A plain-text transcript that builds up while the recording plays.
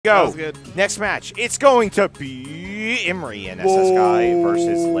Go. Next match. It's going to be Emery and SSGuy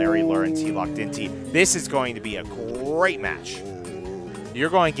versus Larry, Lurr, and T-Lock Denti. This is going to be a great match. You're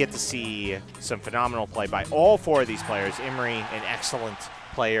going to get to see some phenomenal play by all four of these players. Emery, an excellent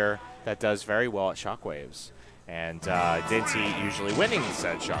player that does very well at shockwaves. And Denti usually winning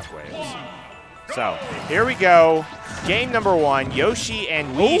instead of shockwaves. So, here we go. Game number one, Yoshi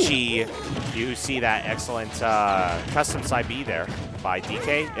and Luigi. You see that excellent custom side B there by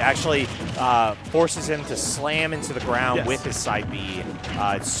DK. It actually forces him to slam into the ground with his side B.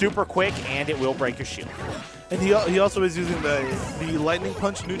 It's super quick, and it will break your shield. And he also is using the lightning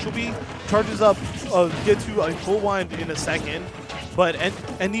punch neutral B. Charges up, get to a full wind in a second. But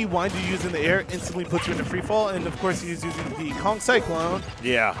any wind you use in the air instantly puts you in a free fall. And of course, he's using the Kong Cyclone.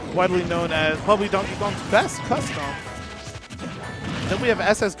 Yeah. Widely known as probably Donkey Kong's best custom. Then we have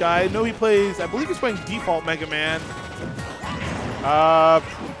SSGuy. No, he plays, I believe he's playing default Mega Man.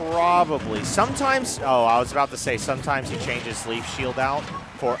 Probably. Sometimes, I was about to say, sometimes he changes Leaf Shield out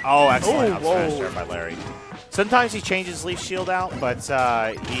for, excellent up smash there by Larry. Sometimes he changes Leaf Shield out, but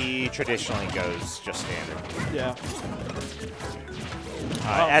he traditionally goes just standard. Yeah.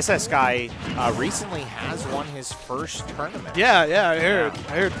 SSGuy recently has won his first tournament. Yeah, I heard.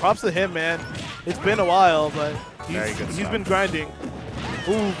 I heard. Props to him, man. It's been a while, but he's been grinding.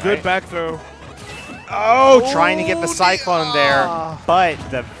 Ooh, good back throw. Trying to get the Cyclone there, but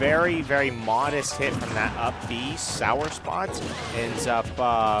the very, very modest hit from that up B sour spot ends up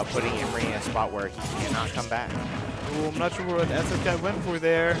putting Emery in a spot where he cannot come back. Ooh, I'm not sure what SSGuy went for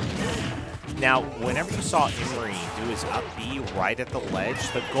there. Now, whenever you saw Emery do his up B right at the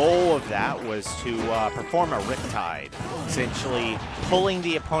ledge, the goal of that was to perform a Riptide, essentially pulling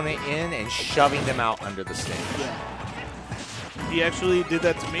the opponent in and shoving them out under the stage. Yeah. He actually did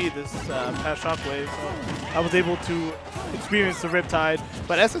that to me this past Shockwave, so I was able to experience the Riptide.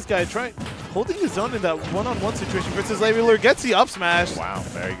 But SSGuy holding his own in that one-on-one situation versus Larry, Lurr gets the up smash. Wow,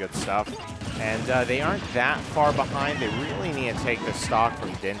 very good stuff. And they aren't that far behind. They really need to take the stock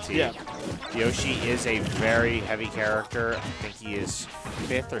from Denti. Yeah. Yoshi is a very heavy character. I think he is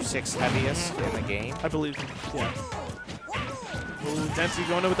 5th or 6th heaviest in the game. I believe. Yeah. Ooh, Denti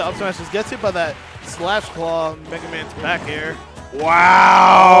going in with the up smashes. Gets hit by that slash claw Mega Man's back air.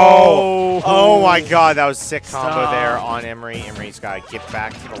 Wow! Oh my god, that was a sick combo there on Emery. Emery's got to get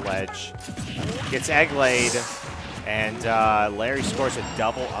back to the ledge. Gets egg laid, and Larry scores a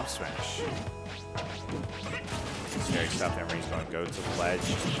double up smash. Scary stuff. Emery's going to go to the ledge.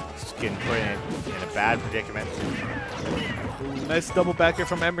 He's getting put in a bad predicament. Ooh, nice double back here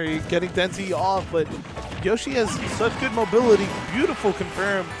from Emery, getting Denti off, but Yoshi has such good mobility. Beautiful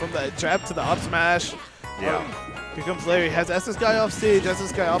confirm from the jab to the up smash. Yeah. Here comes Larry. Has SSGuy off stage.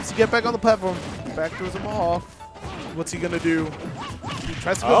 SSGuy opts to get back on the platform. Back throws him off. What's he going to do? He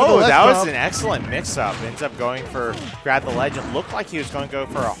tries to go for the ledge that was an excellent mix-up. Ends up going for grab the ledge. It looked like he was going to go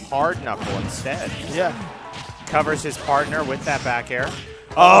for a hard knuckle instead. Yeah. Covers his partner with that back air.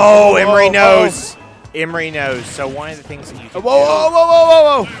 Oh, Emery knows. Emery knows. So one of the things that you can do.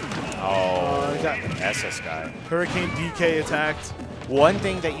 Oh, got SSGuy. Hurricane DK attacked. One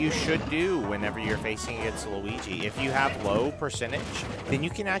thing that you should do whenever you're facing against Luigi, if you have low percentage, then you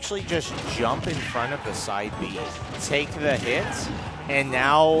can actually just jump in front of the side B, take the hit, and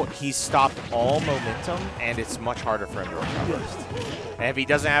now he's stopped all momentum, and it's much harder for him to recover. And if he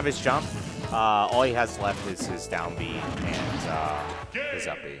doesn't have his jump, all he has left is his down B and his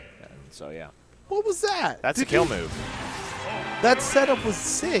up B. And so, yeah. What was that? That's a kill move. That setup was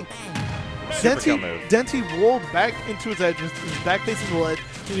sick. Denti rolled back into his edge, his back facing the ledge,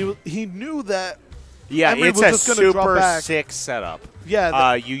 and he knew that. Yeah, Emery it's a super sick setup.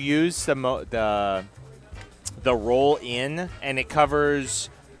 Yeah, you use the roll in, and it covers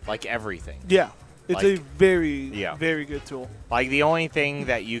like everything. Yeah, it's a very very good tool. Like the only thing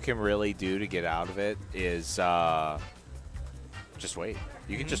that you can really do to get out of it is just wait.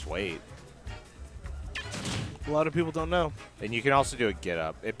 You can just wait. A lot of people don't know. And you can also do a get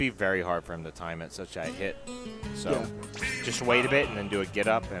up. It'd be very hard for him to time it such a hit. So just wait a bit and then do a get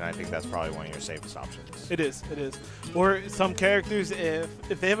up, and I think that's probably one of your safest options. It is. It is. Or some characters, if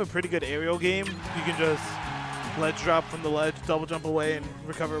they have a pretty good aerial game, you can just ledge drop from the ledge, double jump away, and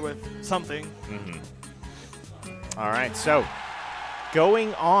recover with something. All right, so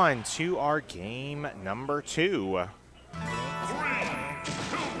going on to our game number 2.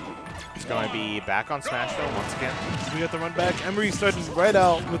 It's going to be back on Smashville once again. We got the run back. Emery starting right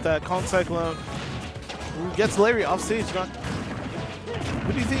out with that Kong Cyclone. Who gets Larry off stage.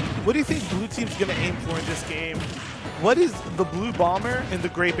 What do you think? What do you think Blue Team's going to aim for in this game? what is the blue bomber and the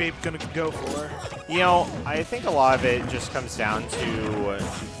grape ape going to go for? You know, I think a lot of it just comes down to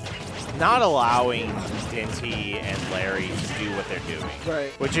not allowing Denti and Larry to do what they're doing. Right.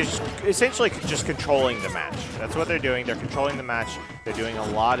 Which is essentially just controlling the match. That's what they're doing. They're controlling the match. They're doing a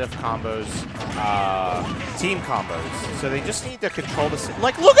lot of combos, team combos. So they just need to control the...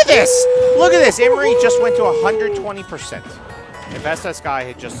 Like, look at this! Look at this! Emery just went to 120%. If SSGuy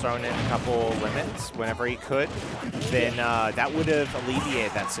had just thrown in a couple limits whenever he could, then that would have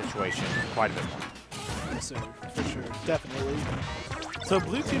alleviated that situation quite a bit more. Yes, sir. For sure. Definitely. So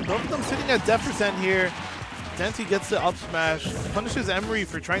blue team, both of them sitting at death percent here. Denti gets the up smash, punishes Emery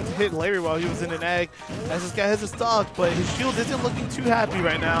for trying to hit Larry while he was in an egg. As this guy has a stock, but his shield isn't looking too happy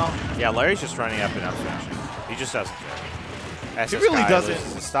right now. Yeah, Larry's just running up and up smashing. He just doesn't care. He really doesn't.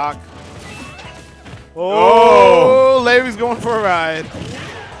 His stock. Oh, Larry's going for a ride.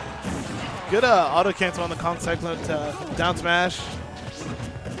 Good auto cancel on the Kong cyclone to down smash.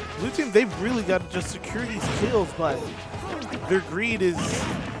 Blue team, they've really got to just secure these kills, but their greed is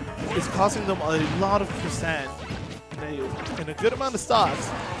costing them a lot of percent and a good amount of stocks.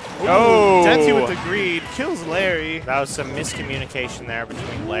 Oh, Denti with the greed kills Larry. That was some miscommunication there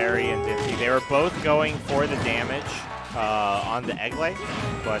between Larry and Denti. They were both going for the damage on the egg lay,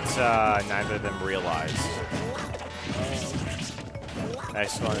 but neither of them realized.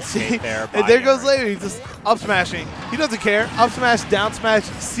 Excellent escape there. And there goes Larry, just up smashing. He doesn't care. Up smash, down smash,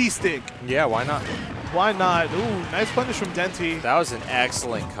 C stick. Yeah, why not? Why not? Ooh, nice punish from Denti. That was an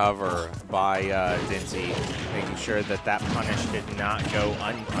excellent cover by Denti, making sure that that punish did not go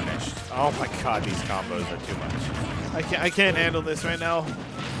unpunished. Oh my god, these combos are too much. I can't handle this right now.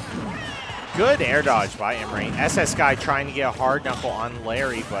 Good air dodge by Emery. SSGuy trying to get a hard knuckle on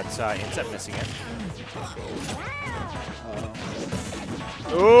Larry, but ends up missing it.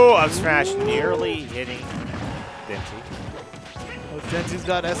 Ooh, up smash nearly hitting Denti. Oh, Denti's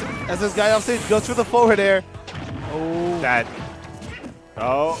got SSGuy off stage, goes for the forward air. Oh. That.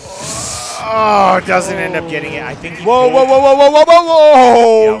 Oh, doesn't end up getting it. I think he whoa, whoa, whoa, whoa, whoa, whoa, whoa,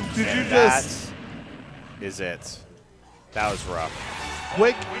 whoa! Yep, Did you that just... is it. That was rough.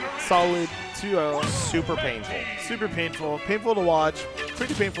 Quick, solid 2-0. Super painful. Super painful. Painful to watch.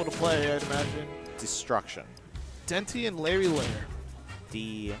 Pretty painful to play, I'd imagine. Destruction. Denti and Larry Lurr.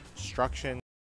 Destruction